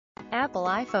Apple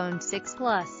iPhone 6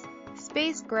 Plus.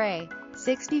 Space Grey.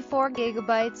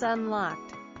 64GB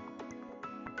unlocked.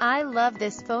 I love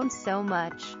this phone so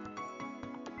much.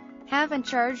 Haven't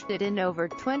charged it in over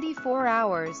 24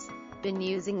 hours. Been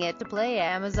using it to play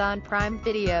Amazon Prime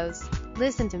videos,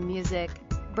 listen to music,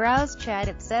 browse chat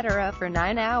etc. for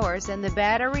 9 hours and the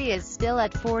battery is still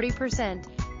at 40%.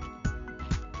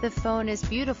 The phone is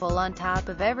beautiful on top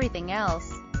of everything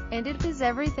else, and it does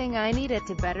everything I need it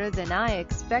to better than I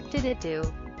expected it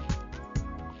to.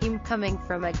 I'm coming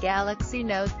from a Galaxy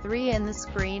Note 3 and the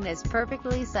screen is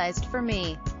perfectly sized for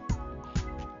me.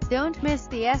 Don't miss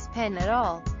the S Pen at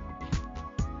all.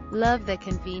 Love the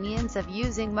convenience of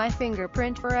using my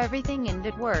fingerprint for everything and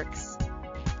it works.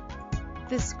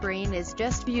 The screen is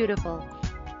just beautiful.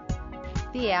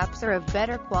 The apps are of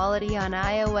better quality on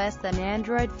iOS than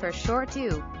Android for sure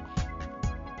too.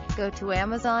 Go to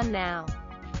Amazon now.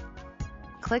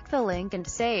 Click the link and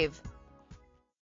save.